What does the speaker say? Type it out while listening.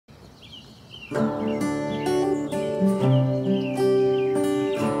Well,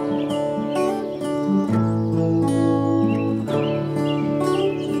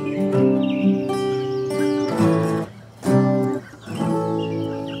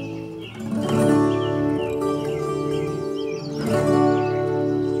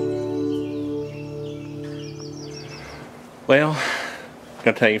 I'm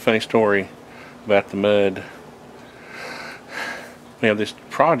going to tell you a funny story about the mud. We have this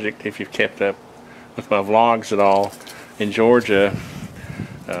project, if you've kept up with my vlogs at all, in Georgia.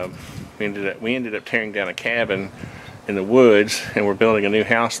 We ended up tearing down a cabin in the woods, and we're building a new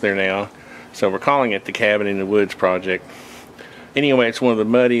house there now. So we're calling it the Cabin in the Woods project. Anyway, it's one of the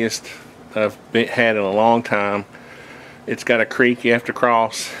muddiest I've had in a long time. It's got a creek you have to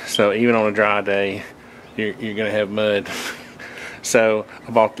cross, so even on a dry day, you're going to have mud. So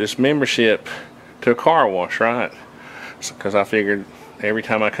I bought this membership to a car wash, right? Because I figured every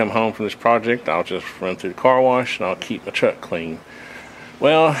time I come home from this project, I'll just run through the car wash and I'll keep my truck clean.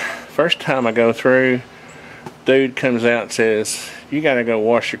 Well, first time I go through, dude comes out and says, you got to go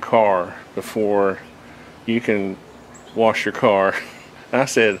wash your car before you can wash your car. I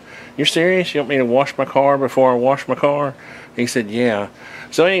said, you're serious? You want me to wash my car before I wash my car? He said, yeah.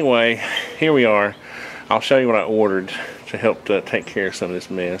 So anyway, here we are. I'll show you what I ordered to help take care of some of this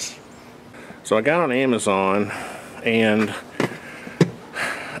mess. So I got on Amazon and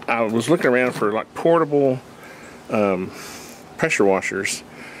I was looking around for like portable pressure washers.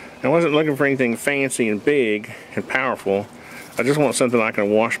 I wasn't looking for anything fancy and big and powerful. I just want something I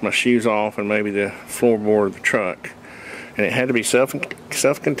can wash my shoes off and maybe the floorboard of the truck. And it had to be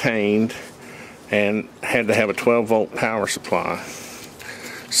self-contained and had to have a 12-volt power supply.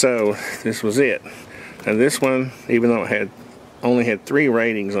 So this was it. And this one, even though it only had 3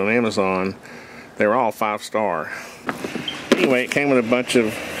 ratings on Amazon, they were all 5-star. Anyway, it came with a bunch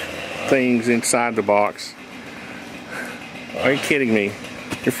of things inside the box. Are you kidding me?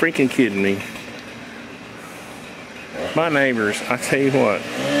 You're freaking kidding me. My neighbors, I tell you what,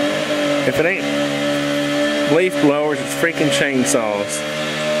 if it ain't leaf blowers, it's freaking chainsaws.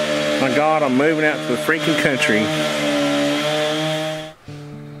 My God, I'm moving out to the freaking country.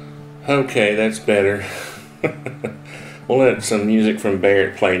 Okay, that's better. We'll let some music from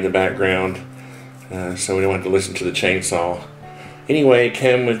Barrett play in the background so we don't have to listen to the chainsaw. Anyway, it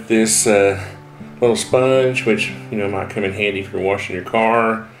came with this little sponge, which might come in handy if you're washing your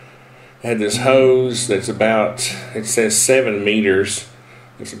car. It had this hose that's about, it says 7 meters.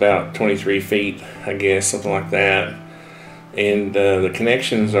 It's about 23 feet, I guess, something like that. And the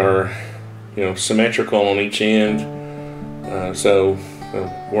connections are, symmetrical on each end, so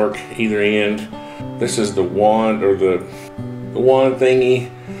they'll work either end. This is the wand, or the wand thingy.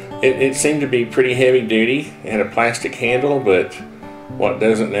 It seemed to be pretty heavy duty. It had a plastic handle, but what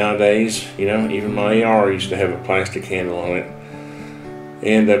doesn't nowadays? Even my AR used to have a plastic handle on it.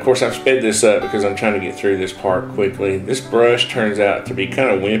 And of course I've sped this up because I'm trying to get through this part quickly. This brush turns out to be kind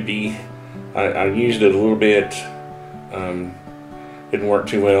of wimpy. I used it a little bit. Didn't work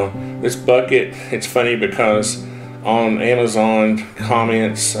too well. This bucket, it's funny because on Amazon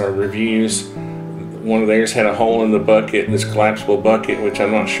comments or reviews, one of theirs had a hole in the bucket, this collapsible bucket, which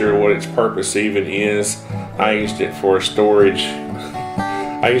I'm not sure what its purpose even is. I used it for storage.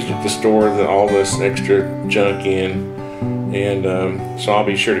 I used it to store all this extra junk in. And so I'll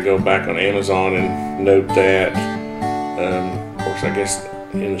be sure to go back on Amazon and note that. Of course, I guess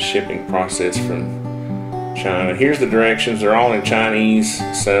in the shipping process from China. Here's the directions. They're all in Chinese,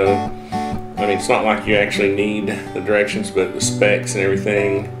 so I mean, it's not like you actually need the directions, but the specs and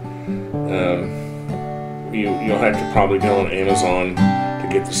everything, you'll have to probably go on Amazon to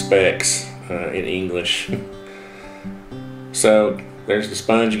get the specs in English. So there's the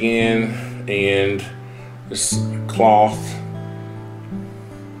sponge again, and this cloth.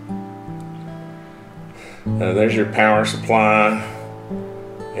 There's your power supply,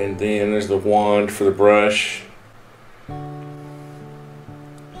 and then there's the wand for the brush,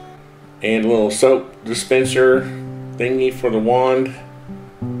 and a little soap dispenser thingy for the wand.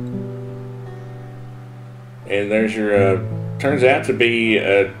 And there's your turns out to be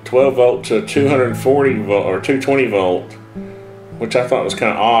a 12 volt to 240 volt or 220 volt, which I thought was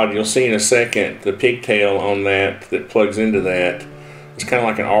kind of odd. You'll see in a second the pigtail on that plugs into that. It's kind of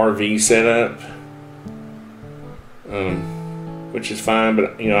like an RV setup, which is fine,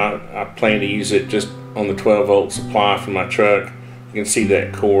 but I plan to use it just on the 12 volt supply for my truck. You can see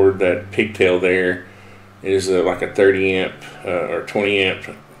that cord, that pigtail there is like a 30 amp or 20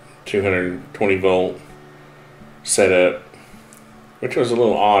 amp 220 volt setup, which was a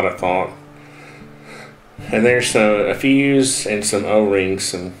little odd, I thought. And there's a fuse and some O-rings,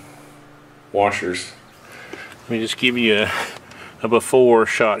 some washers. Let me just give you a before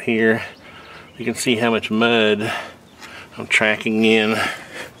shot here. You can see how much mud I'm tracking in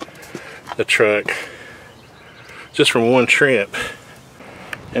the truck just from one trip.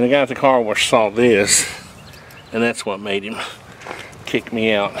 And the guy at the car wash saw this, and that's what made him kick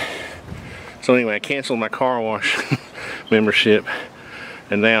me out. So anyway, I canceled my car wash membership,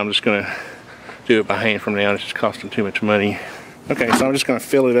 and now I'm just gonna do it by hand from now. It's just costing too much money. Okay, so I'm just gonna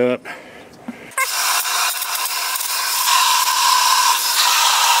fill it up.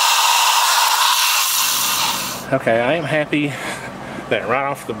 Okay, I am happy that right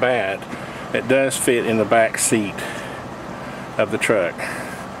off the bat, it does fit in the back seat of the truck.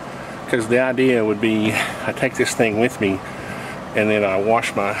 Because the idea would be, I take this thing with me, and then I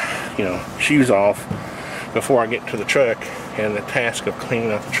wash my, shoes off before I get to the truck, and the task of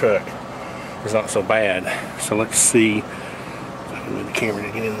cleaning out the truck is not so bad. So let's see if I can move the camera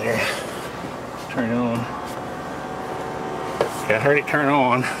to get in there. Turn it on. Okay, I heard it turn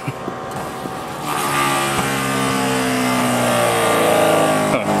on.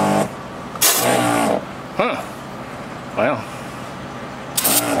 Huh. Wow.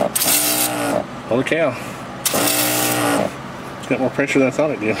 Holy cow. It's got more pressure than I thought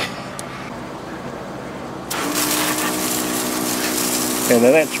it did. And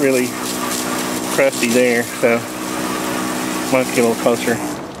then that's really crusty there, so might get a little closer.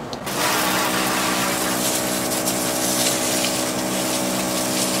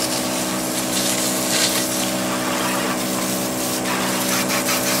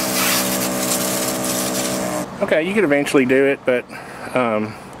 Okay, you could eventually do it, but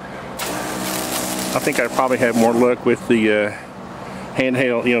I think I'd probably have more luck with the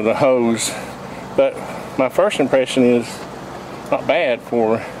handheld, the hose. But my first impression is not bad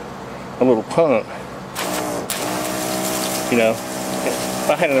for a little pump. If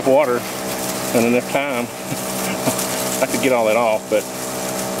I had enough water and enough time, I could get all that off. But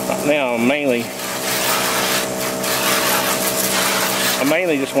right now, I'm mainly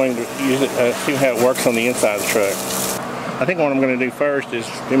just wanting to use it, see how it works on the inside of the truck. I think what I'm going to do first is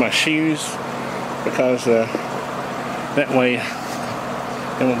do my shoes, because that way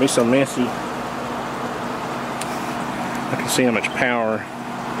it won't be so messy. I can see how much power.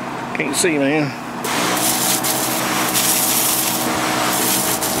 Can't see, man.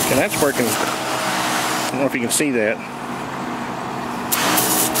 And that's working. I don't know if you can see that.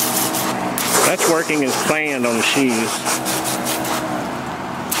 That's working as planned on the shoes.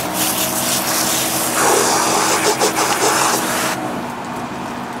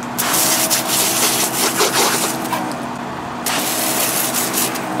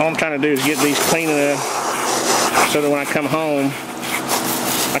 All I'm trying to do is get these clean enough so that when I come home,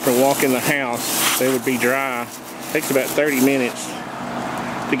 I can walk in the house. They would be dry. It takes about 30 minutes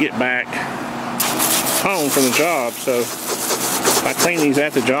to get back home from the job. So if I clean these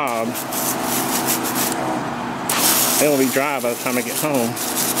at the job, they will be dry by the time I get home.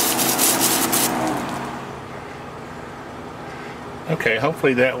 Okay,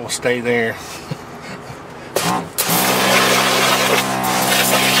 hopefully that will stay there.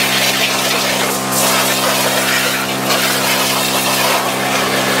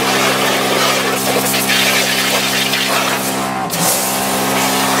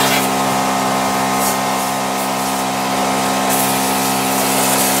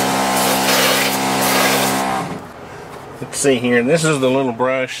 See here, this is the little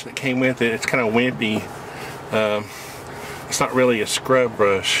brush that came with it. It's kind of wimpy. It's not really a scrub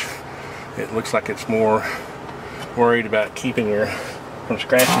brush. It looks like it's more worried about keeping her from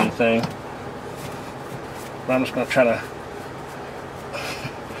scratching anything. But I'm just going to try to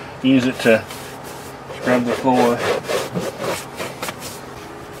use it to scrub the floor.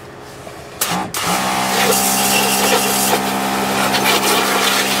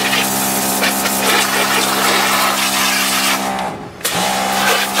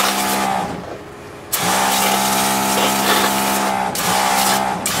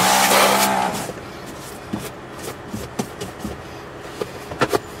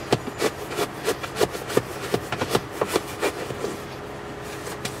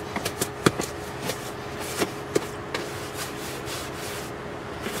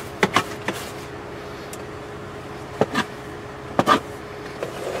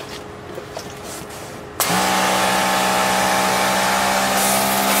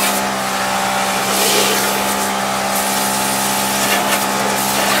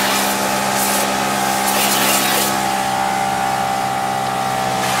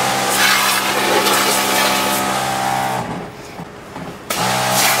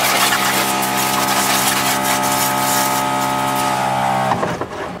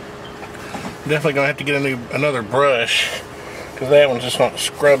 Definitely gonna have to get another brush, because that one's just not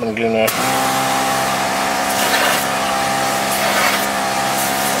scrubbing good enough.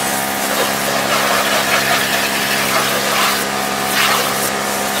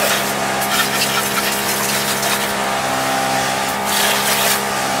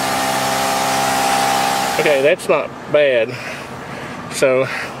 Okay, that's not bad. So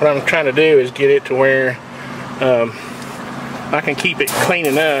what I'm trying to do is get it to where I can keep it clean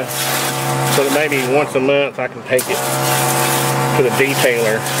enough so that maybe once a month I can take it to the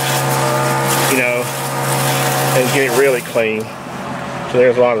detailer, you know, and get it really clean. So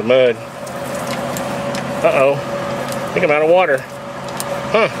there's a lot of mud. Uh-oh, I think I'm out of water.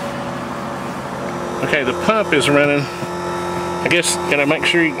 Huh. Okay, the pump is running. I guess gotta make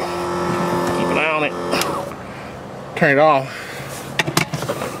sure you keep an eye on it. Turn it off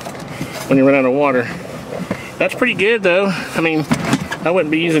when you run out of water. That's pretty good though. I mean, I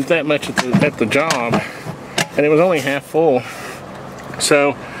wouldn't be using it that much at the job, and it was only half full.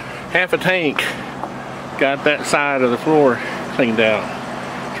 So half a tank got that side of the floor cleaned out.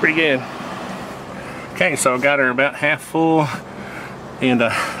 It's pretty good. Okay, so I got her about half full, and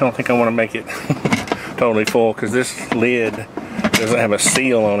I don't think I want to make it totally full because this lid doesn't have a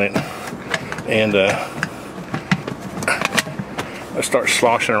seal on it, and I start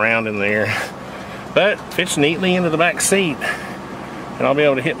sloshing around in there. But it fits neatly into the back seat, and I'll be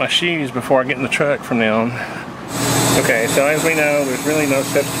able to hit my shoes before I get in the truck from now on. Okay, so as we know, there's really no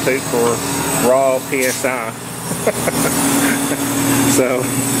substitute for raw PSI. So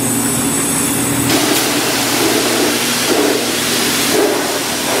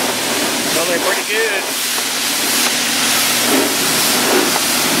they're pretty good.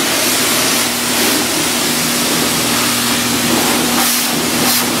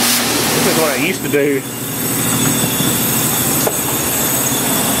 This is what I used to do.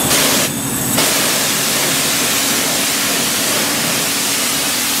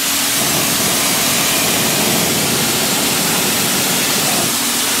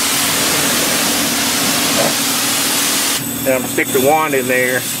 And I'm gonna stick the wand in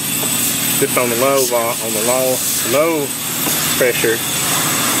there, just on the low pressure.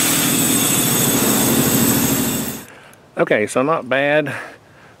 Okay, so not bad.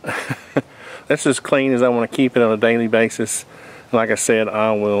 That's as clean as I want to keep it on a daily basis. Like I said,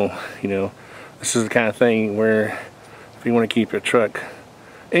 I will, you know, this is the kind of thing where if you want to keep your truck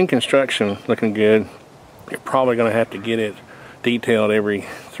in construction looking good, you're probably going to have to get it detailed every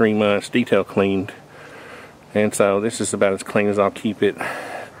 3 months, detail cleaned. And so this is about as clean as I'll keep it.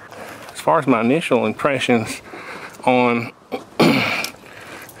 As far as my initial impressions on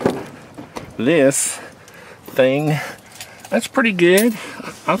this thing, that's pretty good.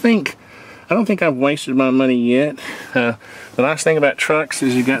 I don't think I've wasted my money yet. The nice thing about trucks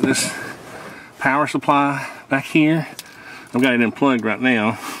is you got this power supply back here. I've got it unplugged right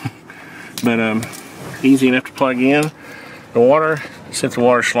now, but easy enough to plug in. The water, since the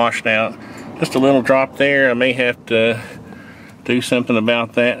water sloshed out, just a little drop there. I may have to do something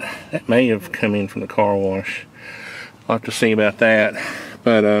about that. That may have come in from the car wash. I'll have to see about that.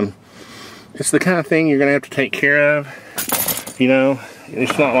 But it's the kind of thing you're gonna have to take care of. You know,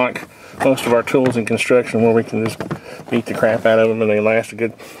 it's not like most of our tools in construction where we can just beat the crap out of them and they last a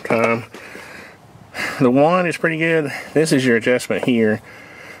good time. The wand is pretty good. This is your adjustment here.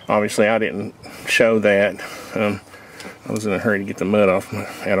 Obviously I didn't show that. I was in a hurry to get the mud out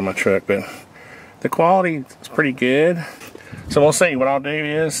of my truck, but the quality is pretty good. So we'll see. What I'll do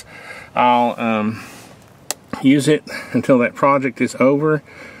is I'll use it until that project is over,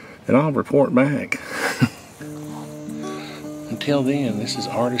 and I'll report back. Until then, this is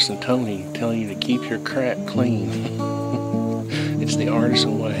ArtisanTony telling you to keep your crap clean. It's the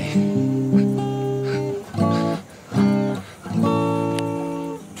artisan way.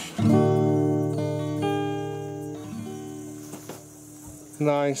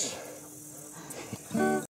 Nice.